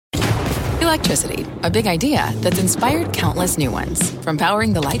electricity, a big idea that's inspired countless new ones. From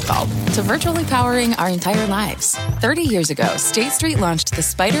powering the light bulb to virtually powering our entire lives. 30 years ago, State Street launched the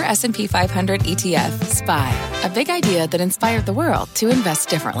SPDR S&P 500 ETF, SPY. A big idea that inspired the world to invest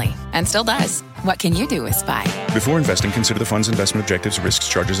differently. And still does. What can you do with SPY? Before investing, consider the fund's investment objectives, risks,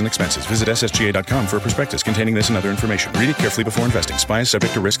 charges, and expenses. Visit ssga.com for a prospectus containing this and other information. Read it carefully before investing. SPY is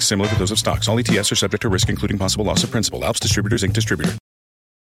subject to risks similar to those of stocks. All ETFs are subject to risk, including possible loss of principal. Alps Distributors, Inc. Distributor.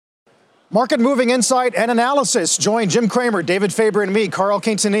 Market moving insight and analysis. Join Jim Cramer, David Faber, and me, Carl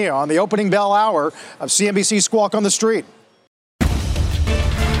Quintanilla, on the opening bell hour of CNBC Squawk on the Street.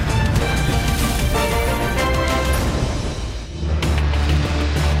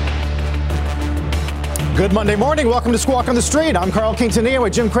 Good Monday morning. Welcome to Squawk on the Street. I'm Carl Quintanilla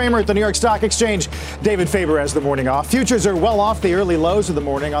with Jim Cramer at the New York Stock Exchange. David Faber has the morning off. Futures are well off the early lows of the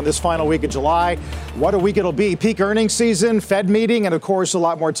morning on this final week of July. What a week it'll be. Peak earnings season, Fed meeting, and of course a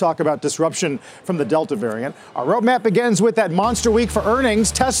lot more talk about disruption from the Delta variant. Our roadmap begins with that monster week for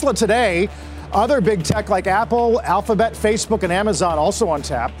earnings. Tesla today. Other big tech like Apple, Alphabet, Facebook, and Amazon also on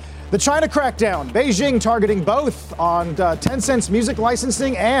tap. The China crackdown, Beijing targeting both on Tencent's music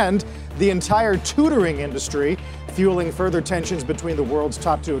licensing and the entire tutoring industry, fueling further tensions between the world's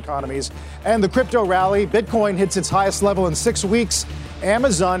top two economies. And the crypto rally, Bitcoin hits its highest level in 6 weeks.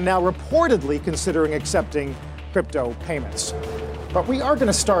 Amazon now reportedly considering accepting crypto payments. But we are going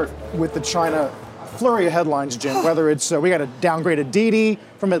to start with the China flurry of headlines, Jim, whether it's we got a downgraded Didi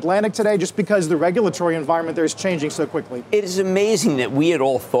from Atlantic today just because the regulatory environment there is changing so quickly. It is amazing that we had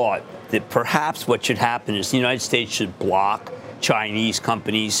all thought that perhaps what should happen is the United States should block Chinese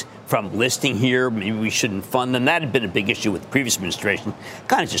companies from listing here. Maybe we shouldn't fund them. That had been a big issue with the previous administration.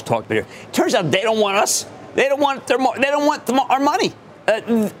 Kind of just talked about it. Turns out they don't want us. They don't want our money.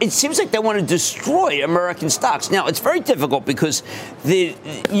 It seems like they want to destroy American stocks. Now, it's very difficult because the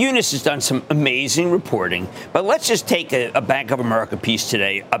Eunice has done some amazing reporting. But let's just take a Bank of America piece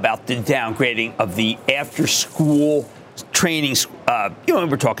today about the downgrading of the after-school training.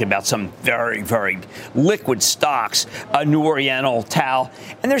 We're talking about some very, very liquid stocks, New Oriental, Tal.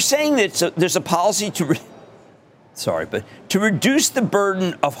 And they're saying that there's a policy to reduce the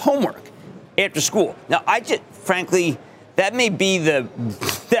burden of homework after school. Now, frankly, that may be the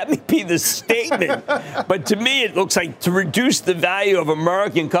statement, but to me it looks like to reduce the value of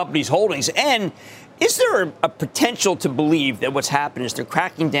American companies' holdings. And is there a potential to believe that what's happened is they're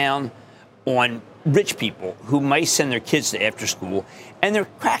cracking down on rich people who might send their kids to after school, and they're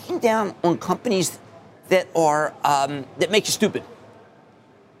cracking down on companies that are that make you stupid.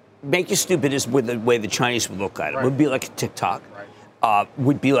 Make you stupid is the way the Chinese would look at it. Right. It would be like a TikTok,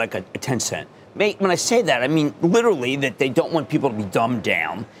 would be like a Tencent. When I say that, I mean literally that they don't want people to be dumbed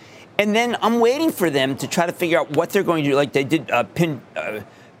down. And then I'm waiting for them to try to figure out what they're going to do. Like they did Pinduoduo.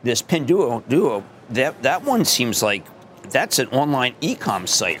 That one seems like that's an online e-com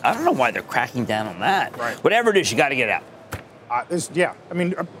site. I don't know why they're cracking down on that. Right. Whatever it is, you got to get out.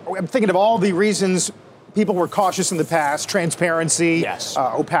 I'm thinking of all the reasons people were cautious in the past, transparency, yes.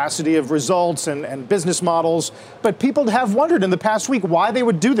 Opacity of results and business models. But people have wondered in the past week why they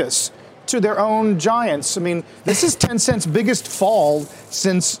would do this to their own giants. I mean, this is Tencent's biggest fall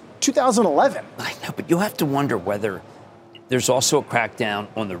since 2011. I know, but you have to wonder whether there's also a crackdown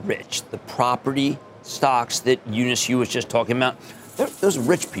on the rich, the property stocks that Eunice Yu was just talking about. Those are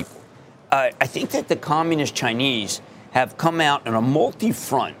rich people. I think that the communist Chinese have come out on a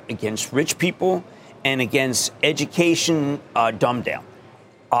multi-front against rich people and against education dumbed down.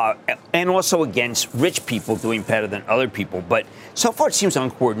 And also against rich people doing better than other people. But so far it seems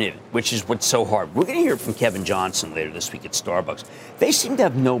uncoordinated, which is what's so hard. We're going to hear from Kevin Johnson later this week at Starbucks. They seem to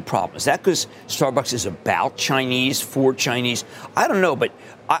have no problem. Is that because Starbucks is about Chinese, for Chinese? I don't know, but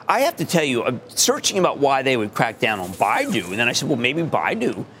I have to tell you, I'm searching about why they would crack down on Baidu. And then I said, well, maybe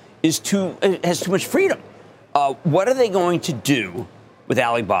Baidu has too much freedom. What are they going to do with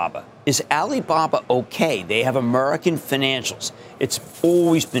Alibaba? Is Alibaba okay? They have American financials. It's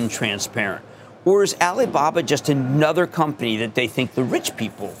always been transparent. Or is Alibaba just another company that they think the rich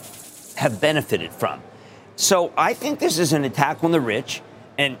people have benefited from? So I think this is an attack on the rich,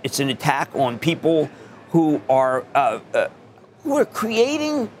 and it's an attack on people who are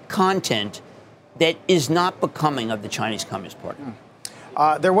creating content that is not becoming of the Chinese Communist Party.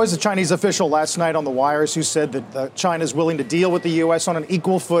 There was a Chinese official last night on the wires who said that China is willing to deal with the U.S. on an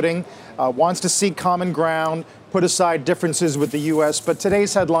equal footing, wants to seek common ground, put aside differences with the U.S. But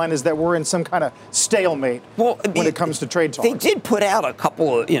today's headline is that we're in some kind of stalemate when it comes to trade talks. They did put out a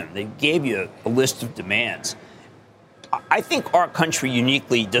couple of, they gave you a list of demands. I think our country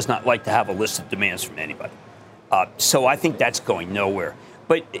uniquely does not like to have a list of demands from anybody. So I think that's going nowhere.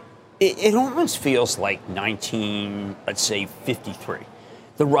 But it almost feels like 53.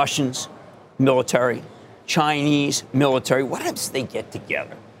 The Russians, military, Chinese, military, what happens if they get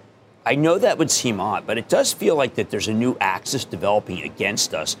together? I know that would seem odd, but it does feel like that there's a new axis developing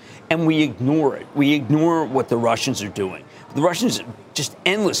against us, and we ignore it. We ignore what the Russians are doing. The Russians, just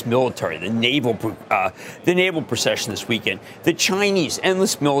endless military, the naval procession this weekend. The Chinese,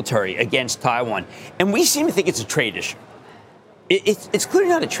 endless military against Taiwan. And we seem to think it's a trade issue. It's clearly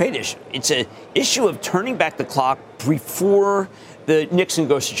not a trade issue. It's an issue of turning back the clock before the Nixon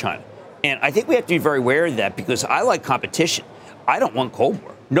goes to China. And I think we have to be very aware of that because I like competition. I don't want Cold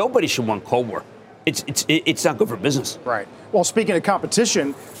War. Nobody should want Cold War. It's not good for business. Right. Well, speaking of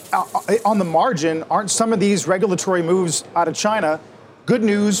competition, on the margin, aren't some of these regulatory moves out of China good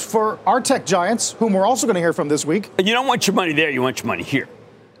news for our tech giants, whom we're also going to hear from this week? You don't want your money there. You want your money here.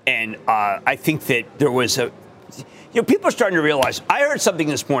 And I think that there was people are starting to realize. I heard something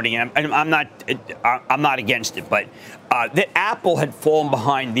this morning, and I'm not against it, but that Apple had fallen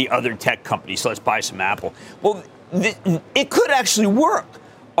behind the other tech companies. So let's buy some Apple. Well, it could actually work.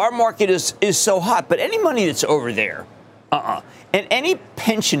 Our market is so hot, but any money that's over there, and any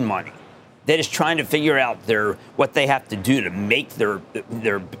pension money that is trying to figure out what they have to do to make their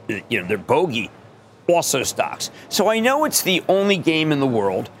bogey, also stocks. So I know it's the only game in the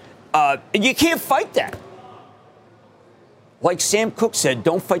world. You can't fight that. Like Sam Cooke said,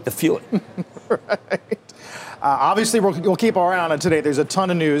 don't fight the feeling. Right. Obviously, we'll keep our eye on it today. There's a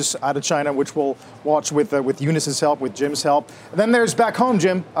ton of news out of China, which we'll watch with Eunice's help, with Jim's help. And then there's back home,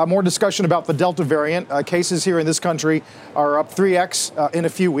 Jim, more discussion about the Delta variant. Cases here in this country are up 3x in a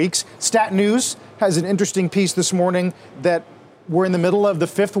few weeks. Stat News has an interesting piece this morning that we're in the middle of the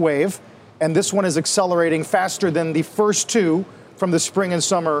fifth wave, and this one is accelerating faster than the first two from the spring and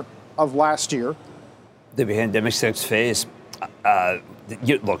summer of last year. The pandemic sixth phase.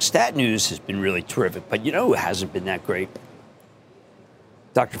 Look, Stat News has been really terrific, but you know who hasn't been that great?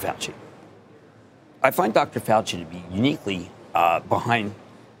 Dr. Fauci. I find Dr. Fauci to be uniquely behind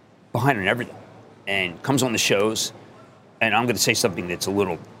on everything, and comes on the shows. And I'm going to say something that's a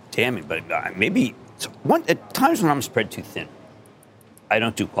little damning, but maybe at times when I'm spread too thin, I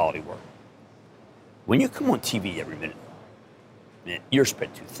don't do quality work. When you come on TV every minute, you're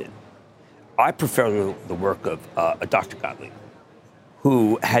spread too thin. I prefer the work of Dr. Gottlieb,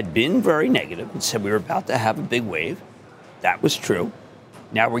 who had been very negative and said we were about to have a big wave. That was true.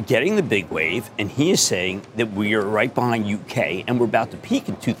 Now we're getting the big wave, and he is saying that we are right behind UK, and we're about to peak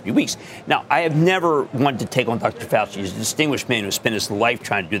in 2-3 weeks. Now, I have never wanted to take on Dr. Fauci. He's a distinguished man who spent his life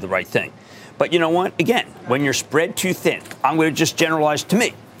trying to do the right thing. But you know what? Again, when you're spread too thin, I'm going to just generalize to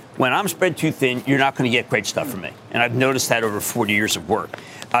me. When I'm spread too thin, you're not going to get great stuff from me. And I've noticed that over 40 years of work.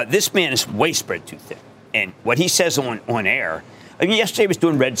 This man is way spread too thin. And what he says on air, I mean, yesterday he was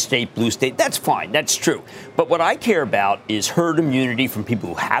doing red state, blue state. That's fine. That's true. But what I care about is herd immunity from people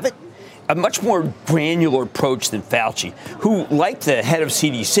who have it, a much more granular approach than Fauci, who, like the head of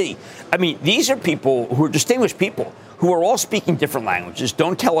CDC, I mean, these are people who are distinguished people who are all speaking different languages,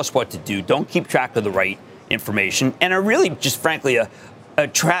 don't tell us what to do, don't keep track of the right information, and are really just, frankly, a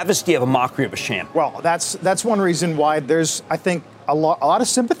travesty of a mockery of a sham. Well, that's one reason why there's, I think, a lot of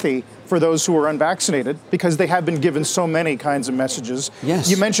sympathy for those who are unvaccinated, because they have been given so many kinds of messages. Yes.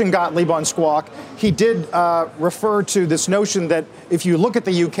 You mentioned Gottlieb on Squawk. He did refer to this notion that if you look at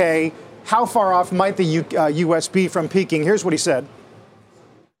the UK, how far off might the US be from peaking? Here's what he said.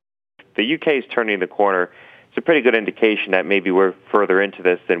 The UK is turning the corner. It's a pretty good indication that maybe we're further into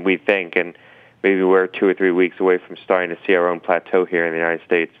this than we think, and maybe we're 2 or 3 weeks away from starting to see our own plateau here in the United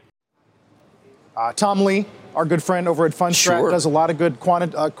States. Tom Lee, our good friend over at Fundstrat, does a lot of good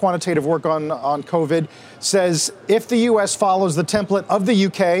quantitative work on COVID, says if the U.S. follows the template of the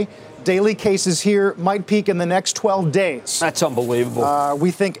UK, daily cases here might peak in the next 12 days. That's unbelievable.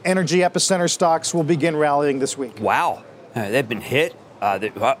 We think energy epicenter stocks will begin rallying this week. Wow. They've been hit.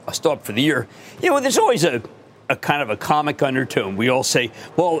 They're still up for the year. You know, there's always a kind of a comic undertone. We all say,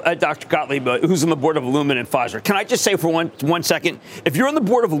 well, Dr. Gottlieb, who's on the board of Illumina and Pfizer. Can I just say for one second, if you're on the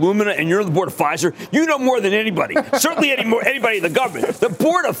board of Illumina and you're on the board of Pfizer, you know more than anybody, certainly anybody in the government. The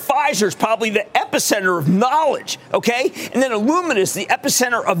board of Pfizer is probably the epicenter of knowledge, okay? And then Illumina is the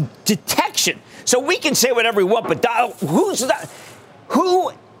epicenter of detection. So we can say whatever we want, but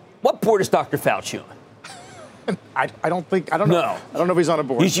what board is Dr. Fauci on? I don't know. I don't know if he's on a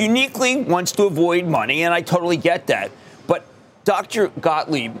board. He uniquely wants to avoid money, and I totally get that. But Dr.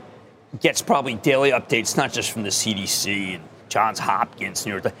 Gottlieb gets probably daily updates, not just from the CDC and Johns Hopkins,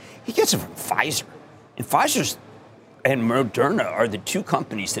 New York. He gets it from Pfizer. And Pfizer and Moderna are the two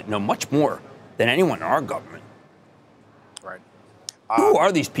companies that know much more than anyone in our government. Right. Who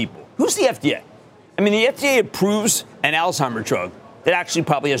are these people? Who's the FDA? I mean, the FDA approves an Alzheimer's drug that actually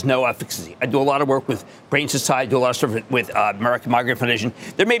probably has no efficacy. I do a lot of work with Brain Society, do a lot of stuff with American Migraine Foundation.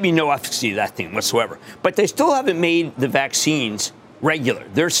 There may be no efficacy to that thing whatsoever. But they still haven't made the vaccines regular.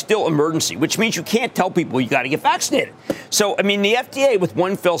 They're still emergency, which means you can't tell people you got to get vaccinated. So, I mean, the FDA with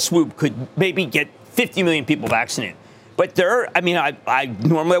one fell swoop could maybe get 50 million people vaccinated. But I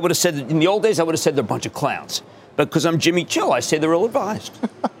normally would have said, in the old days, I would have said they're a bunch of clowns. But because I'm Jimmy Chill, I say they're ill-advised.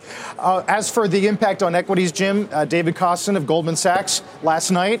 As for the impact on equities, Jim, David Kostin of Goldman Sachs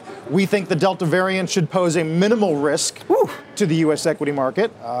last night, we think the Delta variant should pose a minimal risk to the U.S. equity market.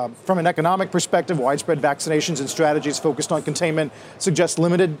 From an economic perspective, widespread vaccinations and strategies focused on containment suggest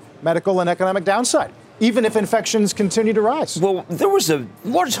limited medical and economic downside, even if infections continue to rise. Well, there was a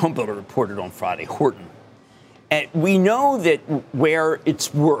largest homebuilder reported on Friday, Horton. And we know that where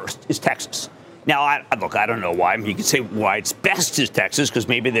it's worst is Texas. Now, I don't know why. I mean, you could say why it's best is Texas, because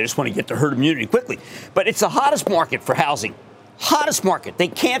maybe they just want to get to herd immunity quickly. But it's the hottest market for housing. Hottest market. They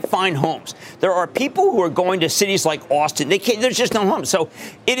can't find homes. There are people who are going to cities like Austin. There's just no homes. So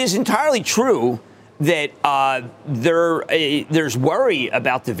it is entirely true that there's worry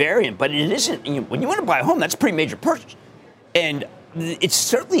about the variant, but it isn't. When you want to buy a home, that's a pretty major purchase. And it's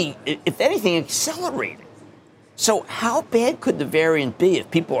certainly, if anything, accelerating. So how bad could the variant be if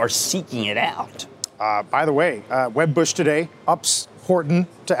people are seeking it out? By the way, Wedbush today ups Horton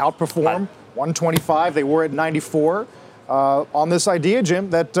to outperform 125. They were at 94 on this idea, Jim,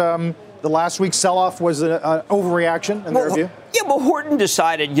 that the last week's sell-off was an overreaction in their view. Yeah, well, Horton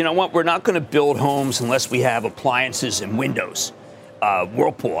decided, you know what, we're not going to build homes unless we have appliances and windows.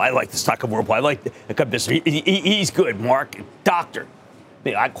 Whirlpool, I like the stock of Whirlpool. I like the business. He's good, Mark. Doctor.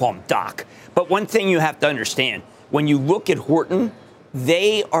 I call him Doc. But one thing you have to understand, when you look at Horton,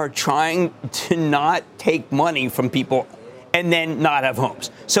 they are trying to not take money from people and then not have homes.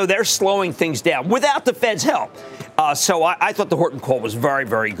 So they're slowing things down without the Fed's help. So I thought the Horton call was very,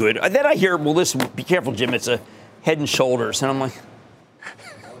 very good. And then I hear, well, listen, be careful, Jim, it's a Head and Shoulders. And I'm like,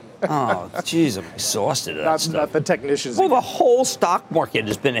 oh, geez, I'm exhausted of that stuff. Not the technicians. Well, the whole stock market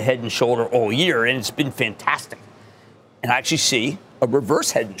has been a Head and Shoulder all year, and it's been fantastic. And I actually see a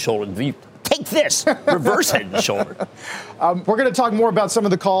reverse Head and Shoulder. Take this, reverse Head and Shoulder. We're going to talk more about some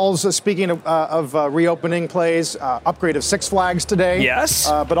of the calls. Speaking of reopening plays, upgrade of Six Flags today. Yes.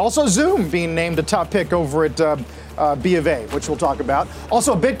 But also Zoom being named a top pick over at B of A, which we'll talk about.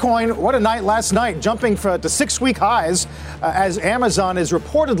 Also, Bitcoin, what a night last night, jumping to 6-week highs as Amazon is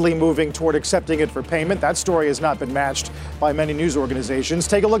reportedly moving toward accepting it for payment. That story has not been matched by many news organizations.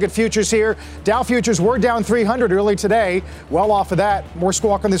 Take a look at futures here. Dow futures were down 300 early today. Well off of that. More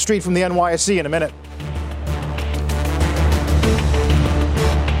Squawk on the Street from the NYSE in a minute.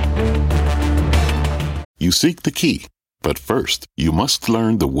 You seek the key, but first, you must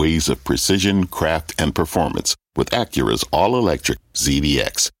learn the ways of precision, craft, and performance with Acura's all-electric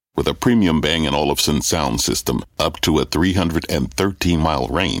ZDX. With a premium Bang & Olufsen sound system up to a 313-mile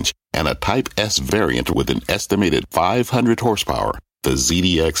range and a Type S variant with an estimated 500 horsepower, the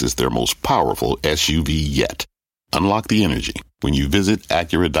ZDX is their most powerful SUV yet. Unlock the energy when you visit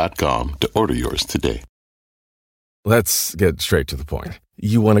Acura.com to order yours today. Let's get straight to the point.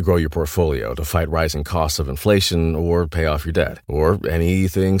 You want to grow your portfolio to fight rising costs of inflation or pay off your debt, or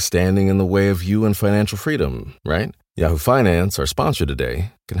anything standing in the way of you and financial freedom, right? Yahoo Finance, our sponsor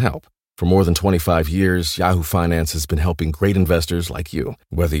today, can help. For more than 25 years, Yahoo Finance has been helping great investors like you.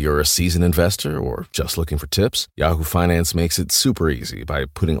 Whether you're a seasoned investor or just looking for tips, Yahoo Finance makes it super easy by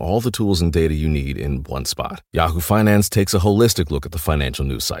putting all the tools and data you need in one spot. Yahoo Finance takes a holistic look at the financial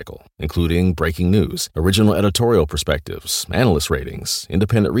news cycle, including breaking news, original editorial perspectives, analyst ratings,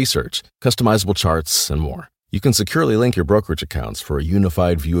 independent research, customizable charts, and more. You can securely link your brokerage accounts for a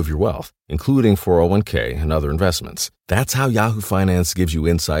unified view of your wealth, including 401k and other investments. That's how Yahoo Finance gives you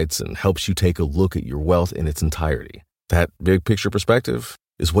insights and helps you take a look at your wealth in its entirety. That big picture perspective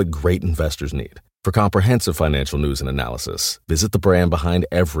is what great investors need. For comprehensive financial news and analysis, visit the brand behind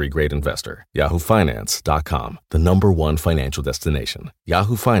every great investor, yahoofinance.com, the #1 financial destination,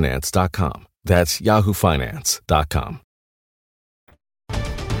 yahoofinance.com. That's yahoofinance.com.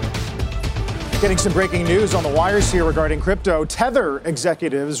 Getting some breaking news on the wires here regarding crypto. Tether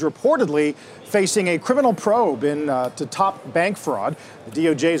executives reportedly facing a criminal probe into top bank fraud. The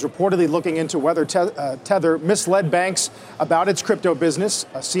DOJ is reportedly looking into whether Tether misled banks about its crypto business.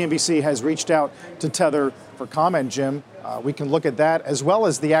 CNBC has reached out to Tether for comment, Jim. We can look at that, as well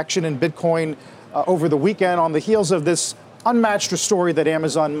as the action in Bitcoin over the weekend on the heels of this unmatched story that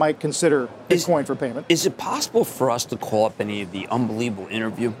Amazon might consider Bitcoin for payment. Is it possible for us to call up any of the unbelievable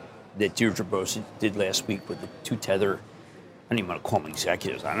interview that Deirdre Bosa did last week with the two Tether don't even want to call them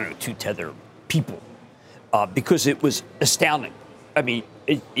executives. I don't know, 2 Tether people, because it was astounding. I mean,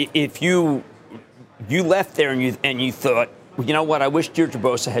 if you left there and you thought, well, you know what, I wish Deirdre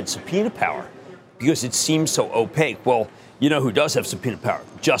Bosa had subpoena power because it seems so opaque. Well, you know who does have subpoena power?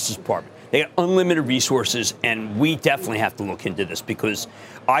 Justice Department. They got unlimited resources, and we definitely have to look into this because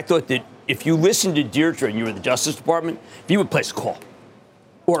I thought that if you listened to Deirdre and you were the Justice Department, you would place a call.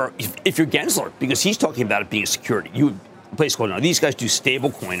 Or if you're Gensler, because he's talking about it being a security, you would place a call. Now, these guys do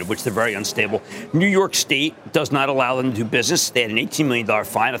stablecoin, of which they're very unstable. New York State does not allow them to do business. They had an $18 million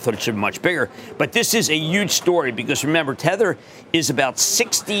fine. I thought it should be much bigger. But this is a huge story because, remember, Tether is about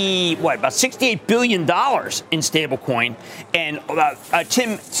 $68 billion in stablecoin. And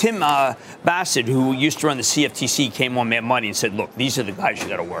Tim Bassett, who used to run the CFTC, came on Mad Money and said, look, these are the guys you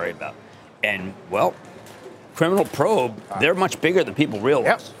got to worry about. And, well, criminal probe, they're much bigger than people realize.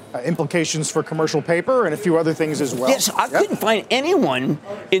 Yep. Implications for commercial paper and a few other things as well. Yes, I couldn't find anyone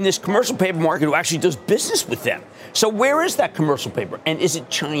in this commercial paper market who actually does business with them. So where is that commercial paper? And is it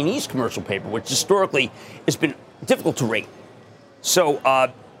Chinese commercial paper, which historically has been difficult to rate? So,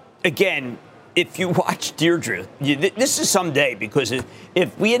 again, if you watch Deirdre, this is someday, because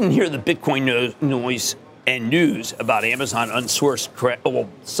if we didn't hear the Bitcoin noise and news about Amazon unsourced,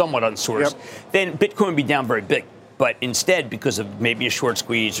 somewhat unsourced, then Bitcoin would be down very big. But instead, because of maybe a short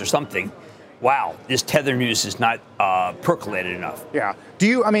squeeze or something, wow, this Tether news is not percolated enough. Yeah.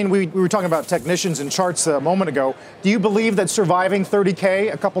 We were talking about technicians and charts a moment ago. Do you believe that surviving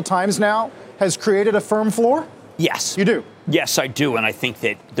 30K a couple times now has created a firm floor? Yes. You do? Yes, I do. And I think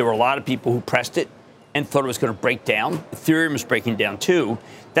that there were a lot of people who pressed it and thought it was going to break down. Ethereum is breaking down, too.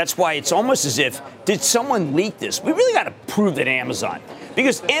 That's why it's almost as if, did someone leak this? We really got to prove that Amazon.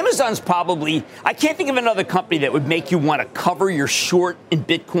 Because Amazon's probably, I can't think of another company that would make you want to cover your short in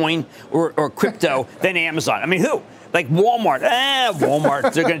Bitcoin or crypto than Amazon. I mean, who? Like Walmart.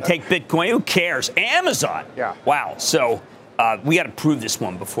 Walmart, they're going to take Bitcoin. Who cares? Amazon. Yeah. Wow. So we got to prove this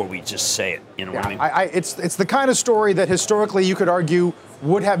one before we just say it. You know what I mean? It's the kind of story that historically you could argue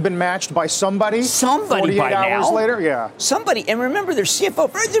would have been matched by somebody. 48 by hours now. later. Yeah. Somebody. And remember, their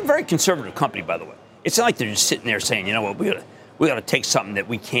CFO, they're a very conservative company, by the way. It's not like they're just sitting there saying, you know what, we got to take something that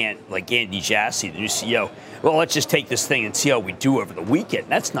we can't, like Andy Jassy, the new CEO. Well, let's just take this thing and see how we do over the weekend.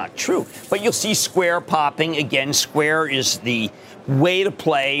 That's not true. But you'll see Square popping. Again, Square is the way to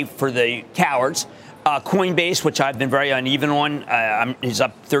play for the cowards. Coinbase, which I've been very uneven on, is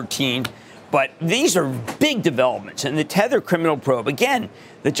up 13. But these are big developments. And the Tether criminal probe, again,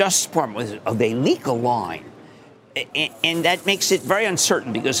 the Justice Department, they leak a line. And that makes it very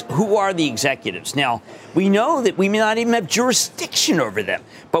uncertain because who are the executives? Now, we know that we may not even have jurisdiction over them,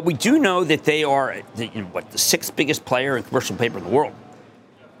 but we do know that they are, the 6th biggest player in commercial paper in the world.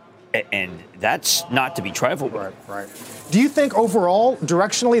 And that's not to be trifled with. Right. Do you think overall,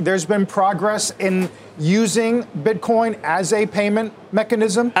 directionally, there's been progress in using Bitcoin as a payment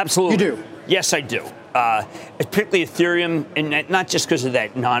mechanism? Absolutely. You do? Yes, I do. Particularly Ethereum, and not just because of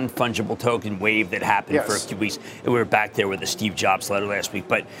that non-fungible token wave that happened for a few weeks. We were back there with the Steve Jobs letter last week.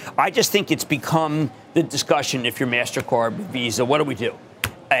 But I just think it's become the discussion, if you're MasterCard, Visa, what do we do?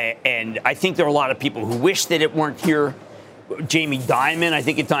 And I think there are a lot of people who wish that it weren't here. Jamie Dimon, I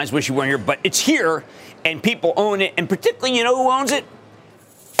think at times wish he weren't here. But it's here, and people own it. And particularly, you know who owns it?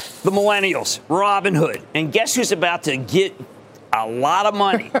 The millennials, Robinhood. And guess who's about to get a lot of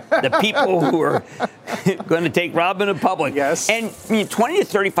money? The people who are going to take Robinhood public. Yes. And 20 to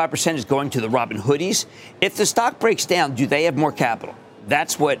 35% is going to the Robinhoodies. If the stock breaks down, do they have more capital?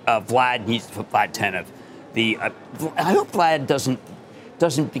 That's what Vlad needs for Vlad Tenev. I hope Vlad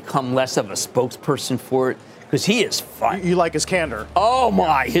doesn't become less of a spokesperson for it because he is fun. You like his candor. Oh,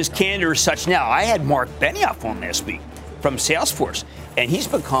 my. His candor is such. Now, I had Mark Benioff on last week from Salesforce, and he's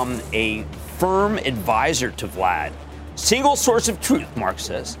become a firm advisor to Vlad. Single source of truth, Mark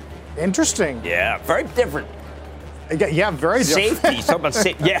says. Interesting. Yeah, very different. Yeah, very different. Safety. Talk about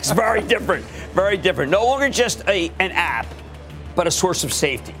safety. Yes, very different. Very different. No longer just an app, but a source of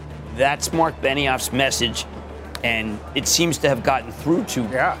safety. That's Mark Benioff's message, and it seems to have gotten through to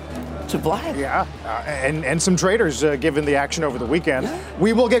Vlad. Yeah, and some traders given the action over the weekend. Yeah.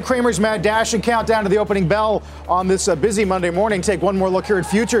 We will get Cramer's Mad Dash and countdown to the opening bell on this busy Monday morning. Take one more look here at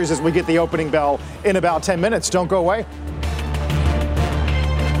futures as we get the opening bell in about 10 minutes. Don't go away.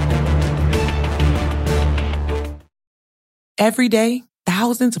 Every day,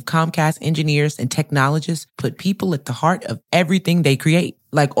 thousands of Comcast engineers and technologists put people at the heart of everything they create.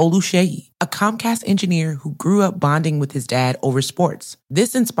 like Oluseyi, a Comcast engineer who grew up bonding with his dad over sports.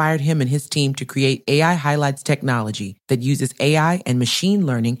 This inspired him and his team to create AI Highlights technology that uses AI and machine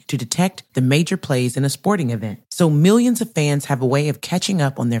learning to detect the major plays in a sporting event, so millions of fans have a way of catching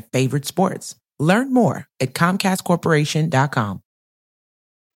up on their favorite sports. Learn more at ComcastCorporation.com.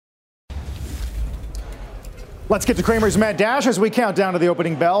 Let's get to Cramer's Mad Dash as we count down to the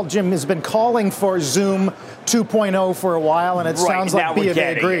opening bell. Jim has been calling for Zoom 2.0 for a while, and it sounds like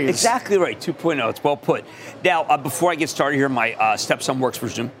B&A agrees. Exactly right, 2.0. It's well put. Now, before I get started here, my stepson works for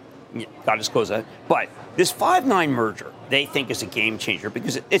Zoom. Got to disclose that. But this Five9 merger, they think is a game changer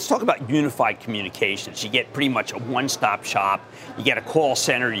because it's talking about unified communications. You get pretty much a one-stop shop. You get a call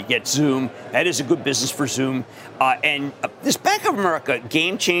center. You get Zoom. That is a good business for Zoom. And this Bank of America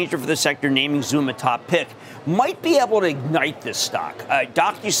game changer for the sector, naming Zoom a top pick, might be able to ignite this stock.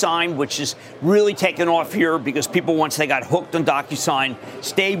 DocuSign, which is really taken off here because people, once they got hooked on DocuSign,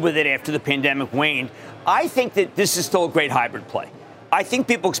 stayed with it after the pandemic waned. I think that this is still a great hybrid play. I think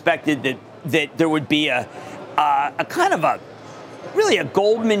people expected that there would be a kind of a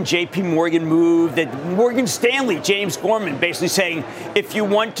Goldman, J.P. Morgan move, that Morgan Stanley, James Gorman, basically saying, if you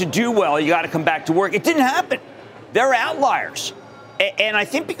want to do well, you got to come back to work. It didn't happen. They're outliers. And I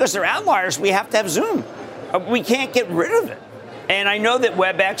think because they're outliers, we have to have Zoom. We can't get rid of it. And I know that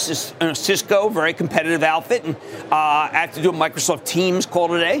WebEx is Cisco, very competitive outfit, and I have to do a Microsoft Teams call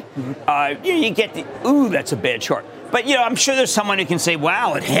today. You get that's a bad chart. But, I'm sure there's someone who can say,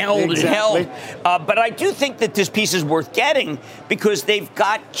 wow, it held, exactly. it held. But I do think that this piece is worth getting because they've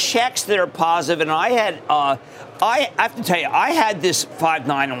got checks that are positive. And I have to tell you, I had this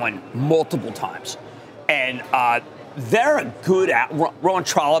Five9 on multiple times. And they're a good Ron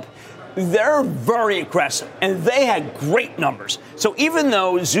Trollope. They're very aggressive, and they had great numbers. So even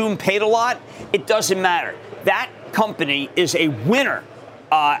though Zoom paid a lot, it doesn't matter. That company is a winner.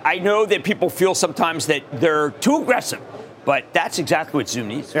 I know that people feel sometimes that they're too aggressive, but that's exactly what Zoom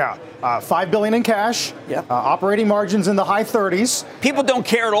needs. Yeah, $5 billion in cash, yeah. Operating margins in the high 30s. People don't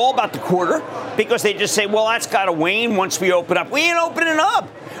care at all about the quarter because they just say, well, that's got to wane once we open up. We ain't opening up.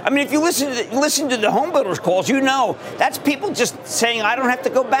 I mean, if you listen to the home builders calls, that's people just saying, I don't have to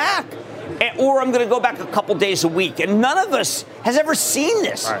go back. Or I'm going to go back a couple days a week. And none of us has ever seen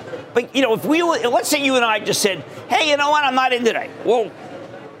this. Right. But, if let's say you and I just said, hey, you know what, I'm not in today. Well,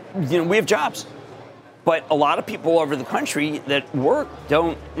 we have jobs. But a lot of people over the country that work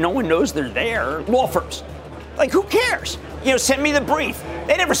no one knows they're there. Law firms. Like, who cares? Send me the brief.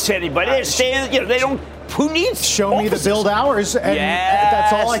 They never send anybody. They say, they don't. Who needs Show offices? Me the build hours, and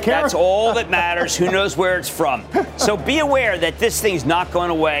that's all I care. That's all that matters. Who knows where it's from? So be aware that this thing's not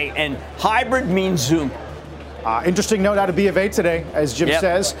going away, and hybrid means Zoom. Interesting note out of B of A today, as Jim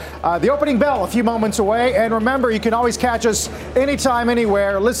says. The opening bell a few moments away, and remember, you can always catch us anytime,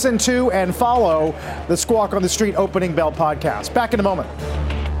 anywhere. Listen to and follow the Squawk on the Street Opening Bell podcast. Back in a moment.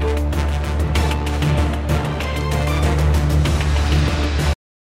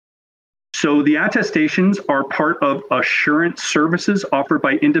 So the attestations are part of assurance services offered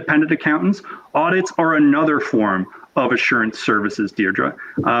by independent accountants. Audits are another form of assurance services, Deirdre.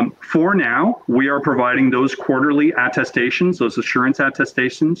 For now, we are providing those quarterly attestations, those assurance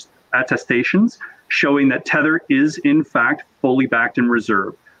attestations, showing that Tether is in fact fully backed and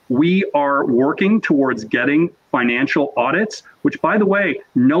reserved. We are working towards getting financial audits, which, by the way,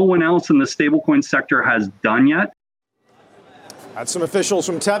 no one else in the stablecoin sector has done yet. That's some officials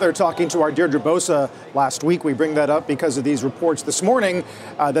from Tether talking to our Deirdre Bosa last week. We bring that up because of these reports this morning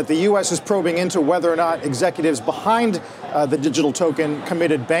that the U.S. is probing into whether or not executives behind the digital token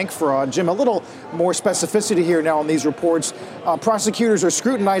committed bank fraud. Jim, a little more specificity here now on these reports. Prosecutors are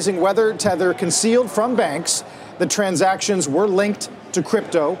scrutinizing whether Tether concealed from banks that transactions were linked to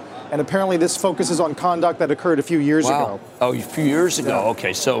crypto. And apparently this focuses on conduct that occurred a few years ago. Oh, a few years ago. Yeah.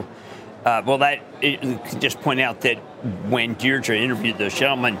 Okay, so... just point out that when Deirdre interviewed those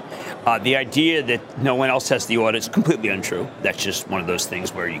gentlemen, the idea that no one else has the audit is completely untrue. That's just one of those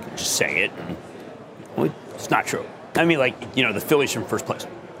things where you can just say it. And, it's not true. I mean, the Phillies are in first place.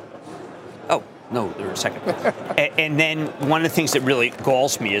 Oh, no, they're in second. And then one of the things that really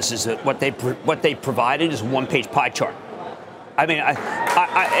galls me is that what they provided is a one-page pie chart. I mean,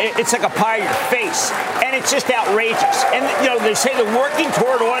 it's like a pie in your face, and it's just outrageous. And, they say they're working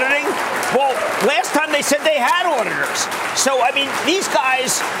toward auditing. Well, last time they said they had auditors. So, I mean, these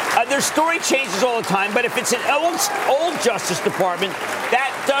guys, their story changes all the time, but if it's an old Justice Department,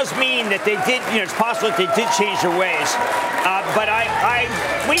 that does mean that they did, it's possible that they did change their ways. But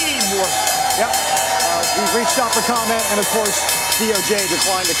we need more. Yep. We've reached out for comment, and of course, DOJ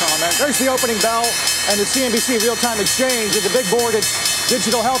declined to comment. There's the opening bell and the CNBC real-time exchange. At the big board, it's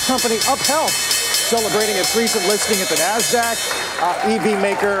Digital health company UpHealth celebrating its recent listing at the NASDAQ. EV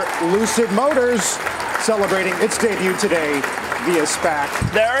maker Lucid Motors celebrating its debut today via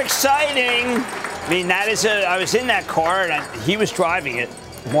SPAC. They're exciting. I mean, I was in that car, and he was driving it.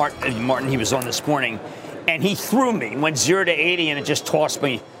 Martin, he was on this morning, and he threw me, went 0 to 80, and it just tossed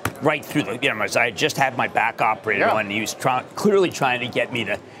me right through the, I had just had my back operated on, and he was clearly trying to get me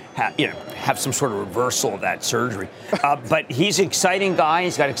to have some sort of reversal of that surgery. But he's an exciting guy.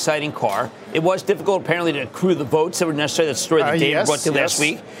 He's got an exciting car. It was difficult, apparently, to accrue the votes that were necessary. That story that David brought to last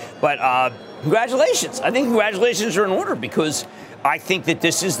week. But congratulations. I think congratulations are in order because I think that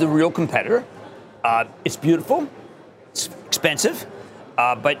this is the real competitor. It's beautiful. It's expensive.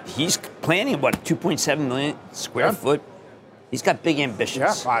 But he's planning, 2.7 million square foot. He's got big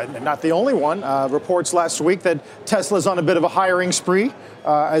ambitions. Yeah, not the only one. Reports last week that Tesla's on a bit of a hiring spree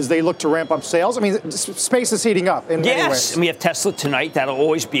as they look to ramp up sales. I mean, space is heating up in many ways. Yes, and we have Tesla tonight. That'll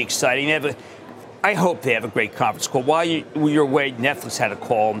always be exciting. I hope they have a great conference call. While you're away, Netflix had a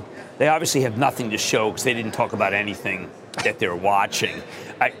call. They obviously have nothing to show because they didn't talk about anything that they're watching.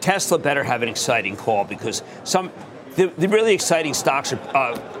 Tesla better have an exciting call because the really exciting stocks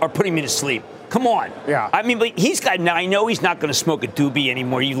are putting me to sleep. Come on. Yeah. I mean, but I know he's not going to smoke a doobie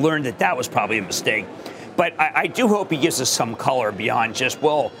anymore. You learned that was probably a mistake. But I do hope he gives us some color beyond just,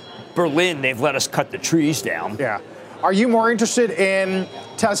 Berlin, they've let us cut the trees down. Yeah. Are you more interested in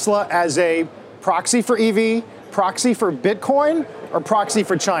Tesla as a proxy for EV, proxy for Bitcoin, or proxy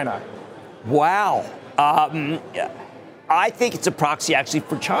for China? Wow. I think it's a proxy actually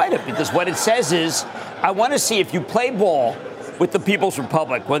for China because what it says is, I want to see if you play ball with the People's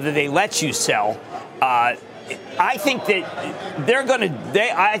Republic, whether they let you sell. I think that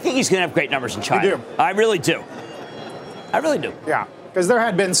I think he's going to have great numbers in China. You do? I really do. Yeah, because there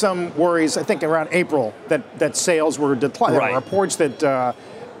had been some worries, I think, around April that sales were declining. There were reports that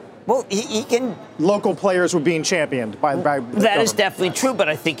he can. Local players were being championed by that government. Is definitely true, but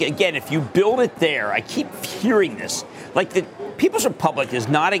I think, again, if you build it there, I keep hearing this, like the People's Republic is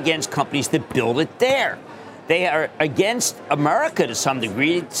not against companies that build it there. They are against America to some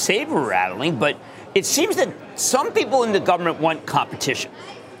degree, saber-rattling, but it seems that some people in the government want competition,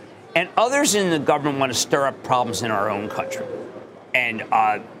 and others in the government want to stir up problems in our own country. And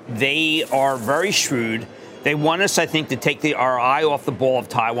they are very shrewd. They want us, I think, to take our eye off the ball of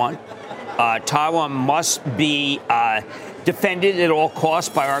Taiwan. Taiwan must be defended at all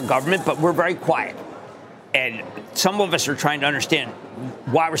costs by our government, but we're very quiet. And some of us are trying to understand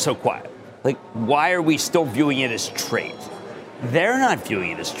why we're so quiet. Like, why are we still viewing it as trade? They're not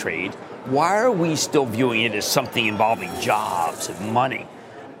viewing it as trade. Why are we still viewing it as something involving jobs and money?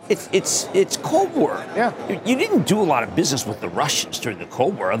 It's Cold War. Yeah. You didn't do a lot of business with the Russians during the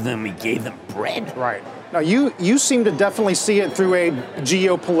Cold War other than we gave them bread. Right. Now, you seem to definitely see it through a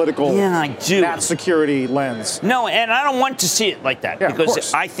geopolitical, I do. Not security lens. No, and I don't want to see it like that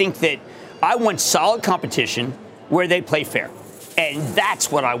because I think that I want solid competition where they play fair. And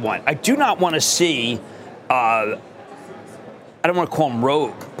that's what I want. I do not want to see, I don't want to call them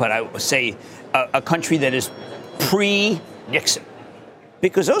rogue, but I would say a country that is pre-Nixon.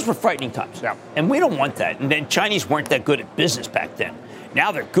 Because those were frightening times. Yeah. And we don't want that. And then Chinese weren't that good at business back then.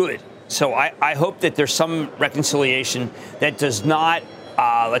 Now they're good. So I hope that there's some reconciliation that does not,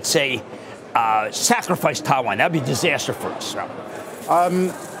 sacrifice Taiwan. That would be a disaster for us.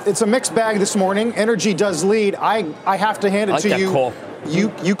 Yeah. It's a mixed bag this morning. Energy does lead. I have to hand it to you. Call.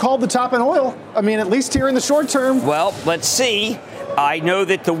 You called the top in oil. I mean, at least here in the short term. Well, let's see. I know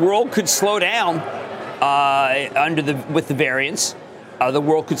that the world could slow down with the variants. The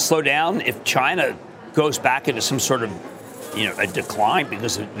world could slow down if China goes back into some sort of a decline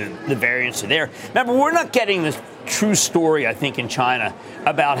because the variants are there. Remember, we're not getting the true story, I think, in China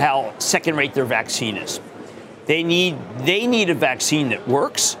about how second-rate their vaccine is. They need a vaccine that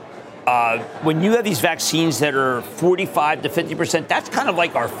works. When you have these vaccines that are 45 to 50%, that's kind of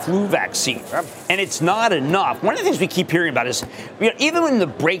like our flu vaccine. Yep. And it's not enough. One of the things we keep hearing about is, even in the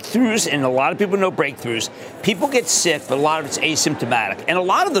breakthroughs, and a lot of people know breakthroughs, people get sick, but a lot of it's asymptomatic. And a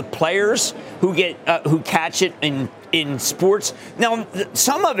lot of the players who catch it in sports, now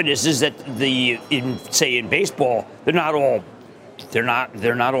some of it is that in baseball, they're not all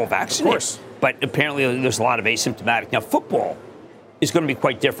vaccinated. Of course. But apparently there's a lot of asymptomatic. Now, football is going to be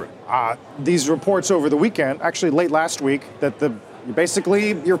quite different. These reports over the weekend, actually late last week, that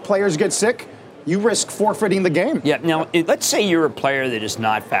basically your players get sick, you risk forfeiting the game. Yeah. Now, let's say you're a player that is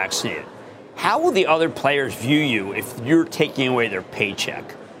not vaccinated. How will the other players view you if you're taking away their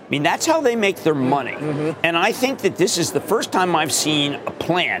paycheck? I mean, that's how they make their money. Mm-hmm. And I think that this is the first time I've seen a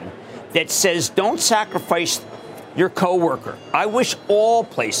plan that says don't sacrifice your coworker. I wish all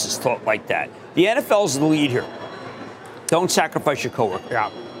places thought like that. The NFL's the lead here. Don't sacrifice your coworker. Yeah.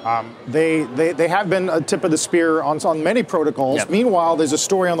 They have been a tip of the spear on many protocols. Yep. Meanwhile, there's a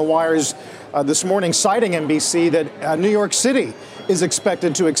story on the wires this morning citing NBC that New York City is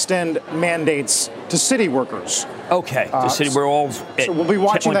expected to extend mandates to city workers. Okay, the city, we're all... So we'll be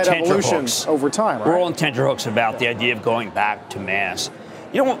watching that evolution over time, right? We're all on tenterhooks about the idea of going back to mass.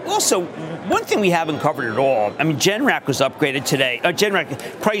 You know, also, one thing we haven't covered at all, I mean, Generac was upgraded today.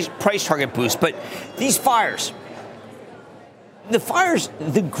 Generac, price target boost, but these fires,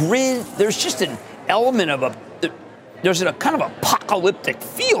 the grid, there's just an element of there's a kind of apocalyptic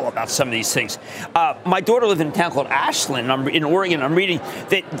feel about some of these things. My daughter lives in a town called Ashland in Oregon. I'm reading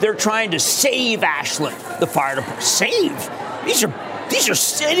that they're trying to save Ashland, the fire department. Save? These are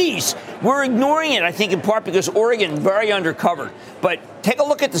cities. We're ignoring it, I think, in part because Oregon, very undercovered. But take a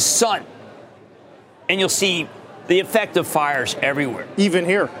look at the sun, and you'll see the effect of fires everywhere. Even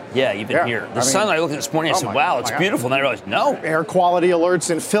here. Yeah, even here. The sun, I looked at this morning, I said, wow, it's beautiful. And I realized, no. Air quality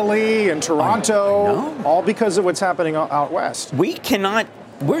alerts in Philly and Toronto, all because of what's happening out west. We can't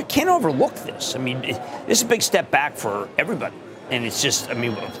overlook this. I mean, this is a big step back for everybody. And it's just, I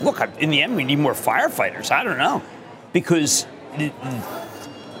mean, look, in the end, we need more firefighters. I don't know. Because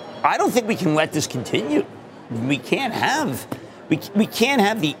I don't think we can let this continue. We can't have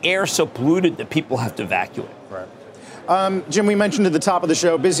the air so polluted that people have to evacuate. Right. Jim, we mentioned at the top of the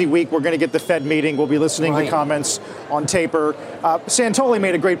show, busy week. We're going to get the Fed meeting. We'll be listening to comments on taper. Santoli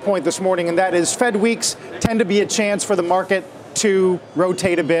made a great point this morning, and that is Fed weeks tend to be a chance for the market to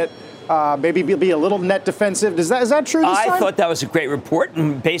rotate a bit. Maybe be a little net defensive. Is that true this time? I thought that was a great report.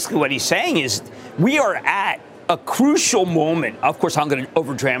 And basically what he's saying is we are at a crucial moment. Of course, I'm going to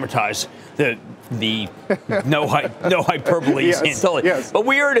over-dramatize the no hyperbole. Yes. But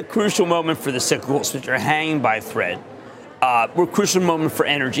we are at a crucial moment for the cyclicals, which are hanging by a thread. We're a crucial moment for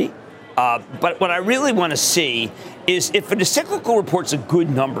energy. But what I really want to see is if the cyclical report's a good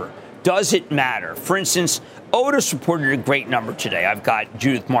number, does it matter? For instance, Otis reported a great number today. I've got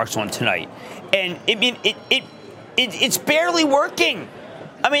Judith Marks on tonight. And it's barely working.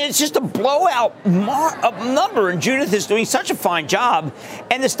 I mean, it's just a blowout number, and Judith is doing such a fine job,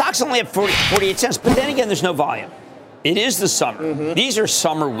 and the stock's only at 48 cents. But then again, there's no volume. It is the summer. Mm-hmm. These are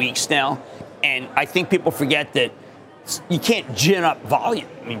summer weeks now, and I think people forget that you can't gin up volume.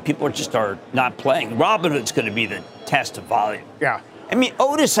 I mean, people are not playing. Robinhood's going to be the test of volume. Yeah. I mean,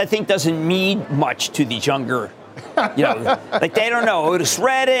 Otis, I think, doesn't mean much to the younger. Like they don't know Otis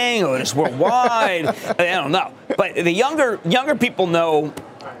Redding, Otis Worldwide. They don't know. But the younger people know.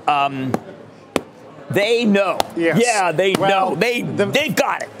 They know. Yes. Yeah, they know. They've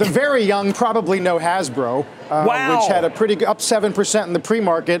got it. The very young probably know Hasbro, which had a pretty up 7% in the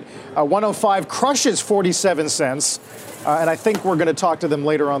pre-market. 105 crushes 47 cents. And I think we're going to talk to them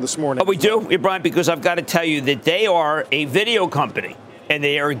later on this morning. Oh, we do, Brian, because I've got to tell you that they are a video company. And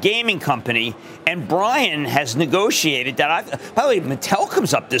they are a gaming company, and Brian has negotiated that. By the way, Mattel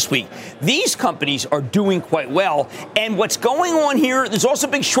comes up this week. These companies are doing quite well. And what's going on here, there's also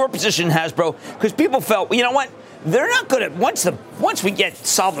a big short position in Hasbro, because people felt, well, you know what? They're not going to, once we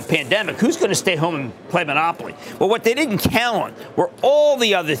solve the pandemic, who's going to stay home and play Monopoly? Well, what they didn't count on were all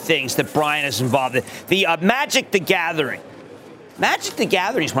the other things that Brian is involved in. The Magic the Gathering. Magic the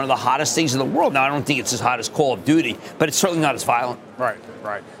Gathering is one of the hottest things in the world. Now, I don't think it's as hot as Call of Duty, but it's certainly not as violent. Right.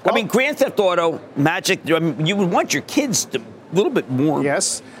 Well, I mean, Grand Theft Auto, Magic, I mean, you would want your kids to a little bit more.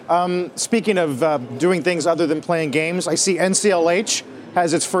 Yes. Speaking of doing things other than playing games, I see NCLH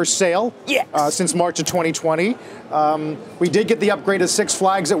has its first sale since March of 2020. We did get the upgrade of Six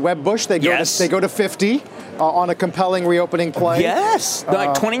Flags at Webbush. They go to 50 on a compelling reopening play. Yes,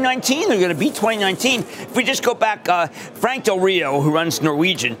 like 2019, they're going to beat 2019. If we just go back, Frank Del Rio, who runs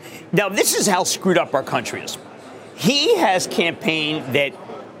Norwegian. Now, this is how screwed up our country is. He has campaigned that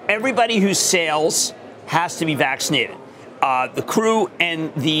everybody who sails has to be vaccinated. The crew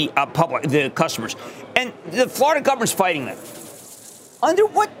and the public, the customers. And the Florida government's fighting that. Under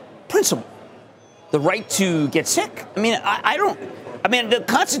what principle? The right to get sick? I mean, I mean, the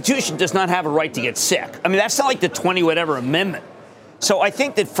Constitution does not have a right to get sick. I mean, that's not like the 20-whatever amendment. So I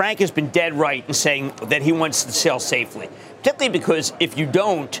think that Frank has been dead right in saying that he wants to sail safely, particularly because if you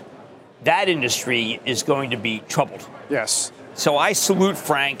don't, that industry is going to be troubled. Yes. So I salute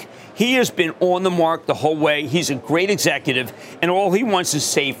Frank. He has been on the mark the whole way. He's a great executive, and all he wants is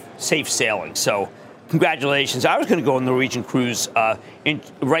safe sailing. So congratulations. I was going to go on the Norwegian cruise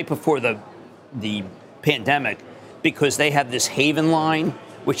right before the pandemic because they have this Haven line,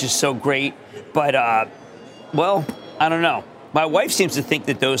 which is so great. But, well, I don't know. My wife seems to think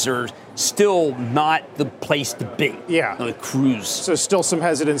that those are still not the place to be. Yeah. The cruise. So still some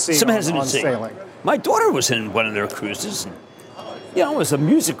hesitancy, on sailing. My daughter was in one of their cruises. And, it was a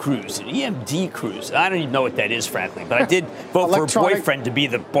music cruise, an EMD cruise. I don't even know what that is, frankly. But I did vote for her boyfriend to be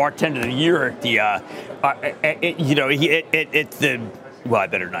the bartender of the year at the, well, I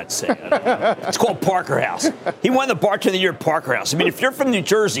better not say it. It's called Parker House. He won the bartender of the year at Parker House. I mean, if you're from New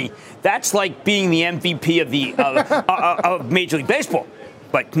Jersey, that's like being the MVP of the of Major League Baseball.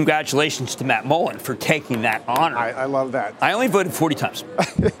 But congratulations to Matt Mullen for taking that honor. I love that. I only voted 40 times.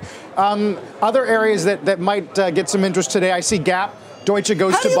 Other areas that might get some interest today, I see Gap. Deutsche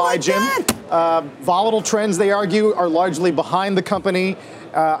goes to buy, Jim. Volatile trends, they argue, are largely behind the company.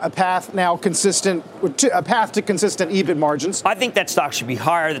 A path to consistent EBIT margins. I think that stock should be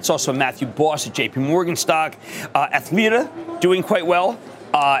higher. That's also Matthew Boss at JP Morgan stock. Athleta doing quite well,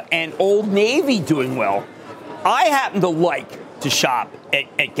 and Old Navy doing well. I happen to like to shop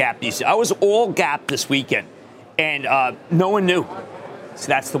at Gap these days. I was all Gap this weekend, and no one knew. So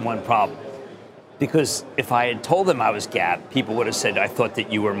that's the one problem. Because if I had told them I was Gap, people would have said I thought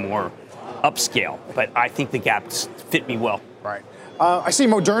that you were more upscale. But I think the Gaps fit me well. Right. I see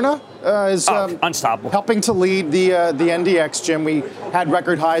Moderna is unstoppable, helping to lead the NDX, Jim. We had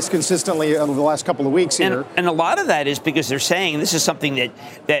record highs consistently over the last couple of weeks here. And a lot of that is because they're saying, this is something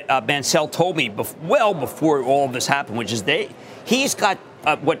that Mansell told me well before all of this happened, which is he's got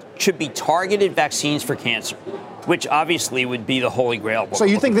what should be targeted vaccines for cancer, which obviously would be the holy grail. So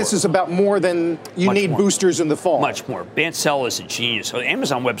you think this is about more than you need boosters in the fall? Much more. Mansell is a genius. So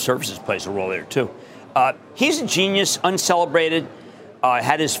Amazon Web Services plays a role there, too. He's a genius, uncelebrated.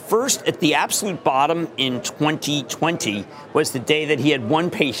 Had his first at the absolute bottom in 2020 was the day that he had one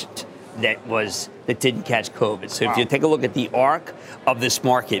patient that didn't catch COVID. So if you take a look at the arc of this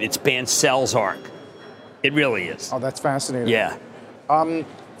market, it's Mansell's arc. It really is. Oh, that's fascinating. Yeah.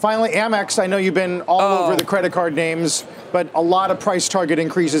 Finally, Amex, I know you've been all over the credit card names, but a lot of price target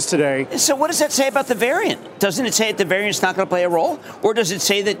increases today. So what does that say about the variant? Doesn't it say that the variant's not going to play a role? Or does it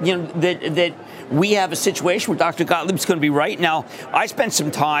say that that we have a situation where Dr. Gottlieb's going to be right? Now, I spent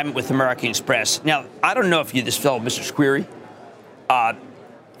some time with American Express. Now, I don't know if you this fellow, Mr. Squeary.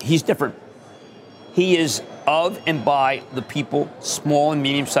 He's different. He is of and by the people, small and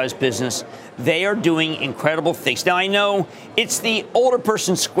medium-sized business. They are doing incredible things. Now, I know it's the older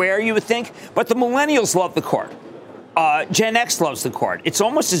person Square, you would think, but the millennials love the card. Gen X loves the card. It's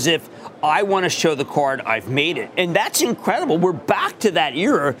almost as if I want to show the card, I've made it. And that's incredible. We're back to that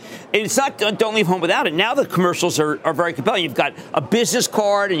era. It's not don't leave home without it. Now the commercials are very compelling. You've got a business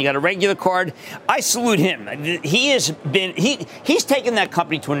card and you got a regular card. I salute him. He's taken that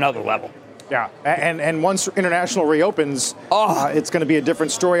company to another level. Yeah, and once international reopens, it's going to be a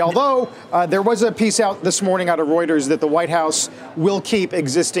different story. Although there was a piece out this morning out of Reuters that the White House will keep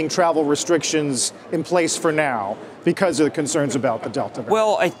existing travel restrictions in place for now because of the concerns about the Delta variant.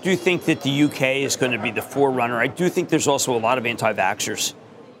 Well, I do think that the UK is going to be the forerunner. I do think there's also a lot of anti-vaxxers,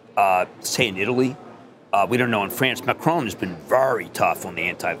 say in Italy. We don't know in France. Macron has been very tough on the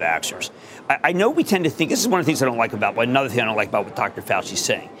anti-vaxxers. I know we tend to think, this is one of the things I don't like about, but another thing I don't like about what Dr. Fauci's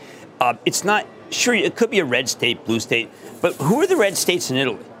saying. It's not, sure, it could be a red state, blue state, but who are the red states in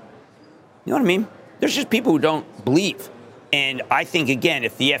Italy? You know what I mean? There's just people who don't believe. And I think, again,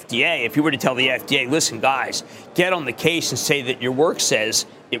 if you were to tell the FDA, listen, guys, get on the case and say that your work says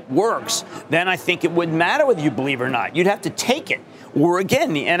it works, then I think it wouldn't matter whether you believe it or not. You'd have to take it. Or,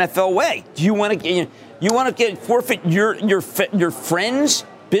 again, the NFL way. Do you want to forfeit your friends'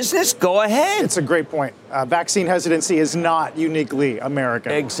 business? Go ahead. It's a great point. Vaccine hesitancy is not uniquely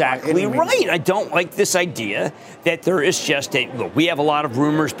American. Exactly right. I don't like this idea that there is just look, we have a lot of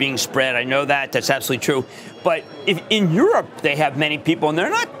rumors being spread. I know that. That's absolutely true. But if in Europe they have many people and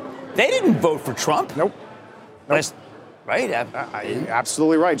they didn't vote for Trump. Nope. Right?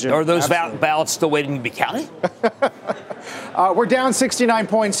 Absolutely right, Jim. Are those ballots still waiting to be counted? We're down 69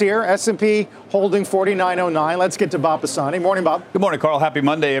 points here. S&P holding 49.09. Let's get to Bob Pisani. Morning, Bob. Good morning, Carl. Happy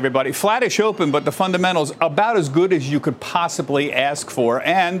Monday, everybody. Flattish open, but the fundamentals about as good as you could possibly ask for.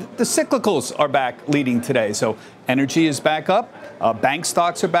 And the cyclicals are back leading today. So energy is back up. Bank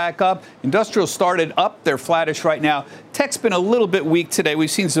stocks are back up. Industrial started up. They're flattish right now. Tech's been a little bit weak today.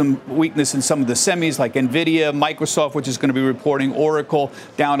 We've seen some weakness in some of the semis like NVIDIA, Microsoft, which is going to be reporting, Oracle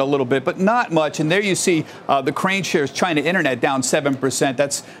down a little bit, but not much. And there you see the Crane shares, China Internet down 7%.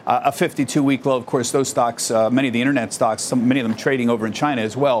 That's a 52-week low. Of course, those stocks, many of the Internet stocks, many of them trading over in China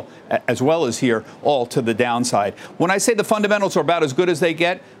as well as here, all to the downside. When I say the fundamentals are about as good as they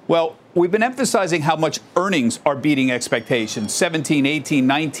get, well, we've been emphasizing how much earnings are beating expectations, 17, 18,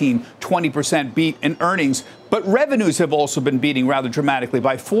 19, 20% beat in earnings. But revenues have also been beating rather dramatically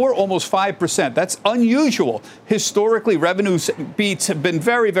by 4, almost 5%. That's unusual. Historically, revenues beats have been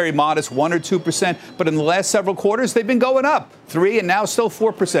very, very modest, 1 or 2%. But in the last several quarters, they've been going up 3 and now still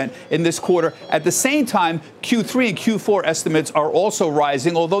 4% in this quarter. At the same time, Q3 and Q4 estimates are also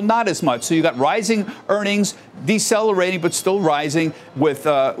rising, although not as much. So you got rising earnings, decelerating, but still rising with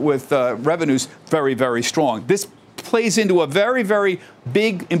revenues very, very strong. This plays into a very, very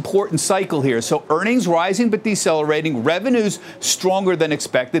big, important cycle here. So earnings rising but decelerating, revenues stronger than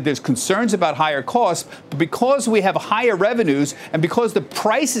expected. There's concerns about higher costs, but because we have higher revenues and because the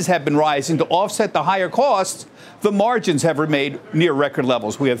prices have been rising to offset the higher costs, the margins have remained near record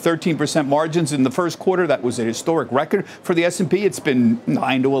levels. We have 13% margins in the first quarter. That was a historic record for the S&P. It's been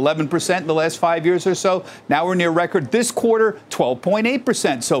 9 to 11% in the last 5 years or so. Now we're near record. This quarter,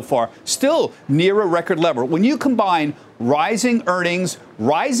 12.8% so far. Still near a record level. When you combine rising earnings,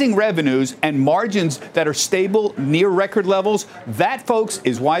 rising revenues, and margins that are stable near record levels, that, folks,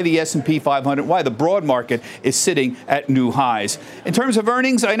 is why the S&P 500, why the broad market is sitting at new highs. In terms of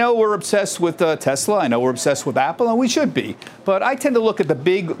earnings, I know we're obsessed with Tesla. I know we're obsessed with Apple, and we should be. But I tend to look at the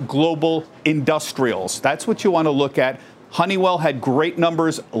big global industrials. That's what you want to look at. Honeywell had great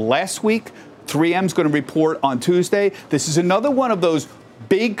numbers last week. 3M's going to report on Tuesday. This is another one of those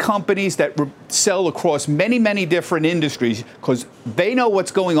big companies that sell across many, many different industries because they know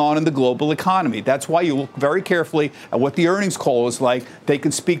what's going on in the global economy. That's why you look very carefully at what the earnings call is like. They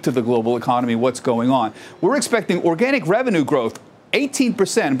can speak to the global economy, what's going on. We're expecting organic revenue growth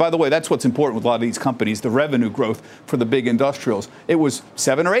 18%. By the way, that's what's important with a lot of these companies, the revenue growth for the big industrials. It was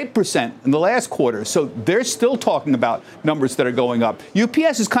 7 or 8% in the last quarter. So they're still talking about numbers that are going up.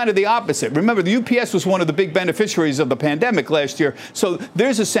 UPS is kind of the opposite. Remember, the UPS was one of the big beneficiaries of the pandemic last year. So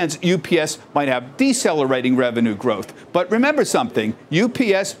there's a sense UPS might have decelerating revenue growth. But remember something,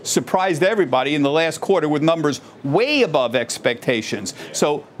 UPS surprised everybody in the last quarter with numbers way above expectations.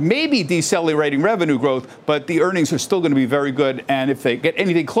 So maybe decelerating revenue growth, but the earnings are still going to be very good. And if they get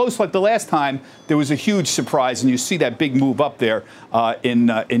anything close like the last time, there was a huge surprise, and you see that big move up there in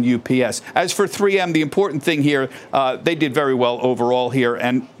UPS. As for 3M, the important thing here, they did very well overall here,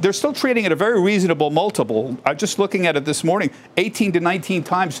 and they're still trading at a very reasonable multiple. I'm just looking at it this morning, 18 to 19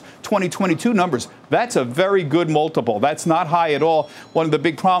 times 2022 numbers. That's a very good multiple. That's not high at all. One of the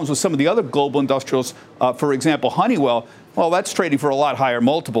big problems with some of the other global industrials, for example, Honeywell, well, that's trading for a lot higher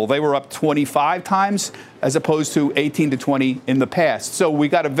multiple. They were up 25 times as opposed to 18 to 20 in the past. So we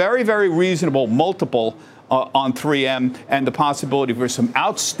got a very, very reasonable multiple on 3M and the possibility for some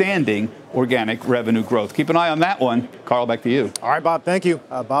outstanding organic revenue growth. Keep an eye on that one. Carl, back to you. All right, Bob, thank you.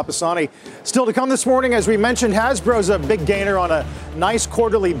 Bob Pisani. Still to come this morning, as we mentioned, Hasbro's a big gainer on a nice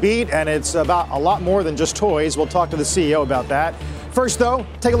quarterly beat, and it's about a lot more than just toys. We'll talk to the CEO about that. First, though,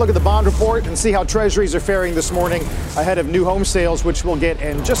 take a look at the bond report and see how treasuries are faring this morning ahead of new home sales, which we'll get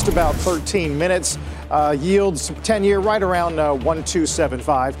in just about 13 minutes. Yields 10-year right around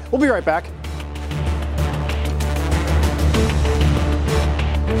 1.275. We'll be right back.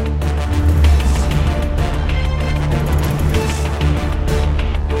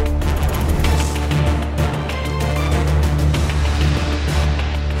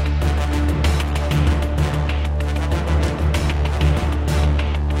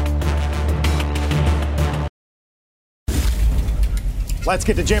 Let's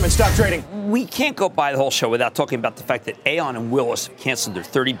get to Jim and stock trading. We can't go by the whole show without talking about the fact that Aon and Willis have canceled their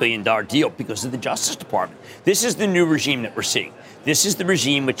 $30 billion deal because of the Justice Department. This is the new regime that we're seeing. This is the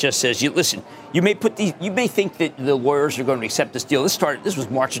regime which just says, listen, you may think that the lawyers are going to accept this deal. This was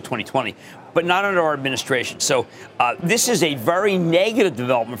March of 2020, but not under our administration. So this is a very negative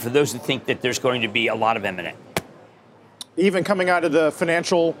development for those who think that there's going to be a lot of M&A. Even coming out of the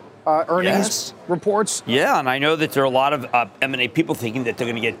financial earnings reports? Yeah, and I know that there are a lot of M&A people thinking that they're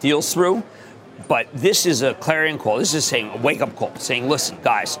going to get deals through, but this is a clarion call. This is saying a wake-up call, saying, listen,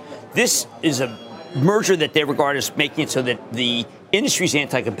 guys, this is a merger that they regard as making it so that the industry is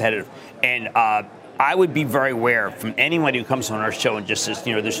anti-competitive. And I would be very aware from anyone who comes on our show and just says,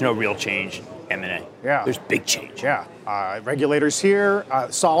 there's no real change in M&A. Yeah. There's big change. Yeah. Regulators here.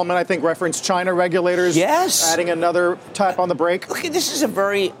 Solomon, I think, referenced China regulators. Yes. Adding another tap on the brake. Okay, this is a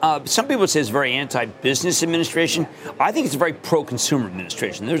very, some people say it's a very anti-business administration. I think it's a very pro-consumer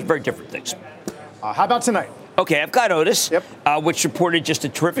administration. There's very different things. How about tonight? Okay, I've got Otis, which reported just a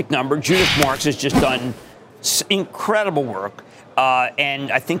terrific number. Judith Marks has just done incredible work.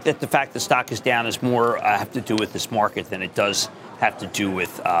 And I think that the fact the stock is down is more have to do with this market than it does have to do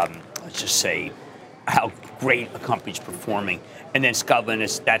with, let's just say, how great a company's performing. And then Scotland,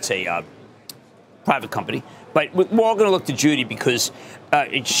 that's a private company. But we're all going to look to Judy because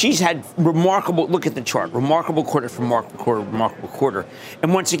she's had remarkable, look at the chart, remarkable quarter for remarkable quarter.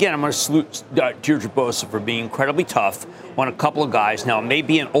 And once again, I'm going to salute Deirdre Bosa for being incredibly tough on a couple of guys. Now,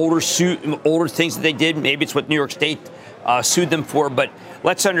 maybe an older things that they did, maybe it's what New York State sued them for, but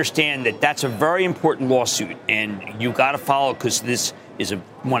let's understand that that's a very important lawsuit, and you've got to follow because this is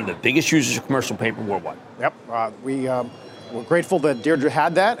one of the biggest users of commercial paper worldwide. Yep. We're grateful that Deirdre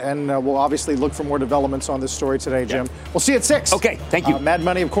had that, and we'll obviously look for more developments on this story today, Jim. Yep. We'll see you at 6. Okay, thank you. Mad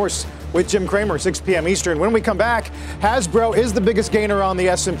Money, of course, with Jim Cramer, 6 p.m. Eastern. When we come back, Hasbro is the biggest gainer on the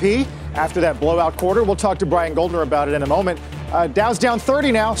S&P after that blowout quarter. We'll talk to Brian Goldner about it in a moment. Dow's down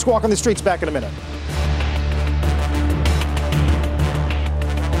 30 now. Squawk on the Street's back in a minute.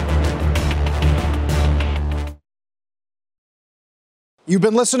 You've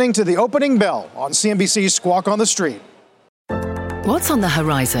been listening to The Opening Bell on CNBC's Squawk on the Street. What's on the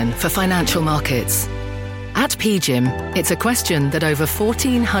horizon for financial markets? At PGIM, it's a question that over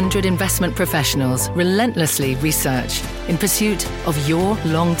 1,400 investment professionals relentlessly research in pursuit of your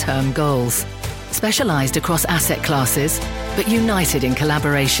long-term goals. Specialized across asset classes, but united in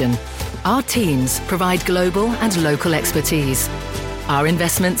collaboration, our teams provide global and local expertise. Our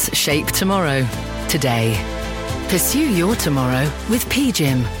investments shape tomorrow, today. Pursue your tomorrow with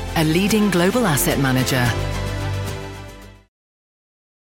PGIM, a leading global asset manager.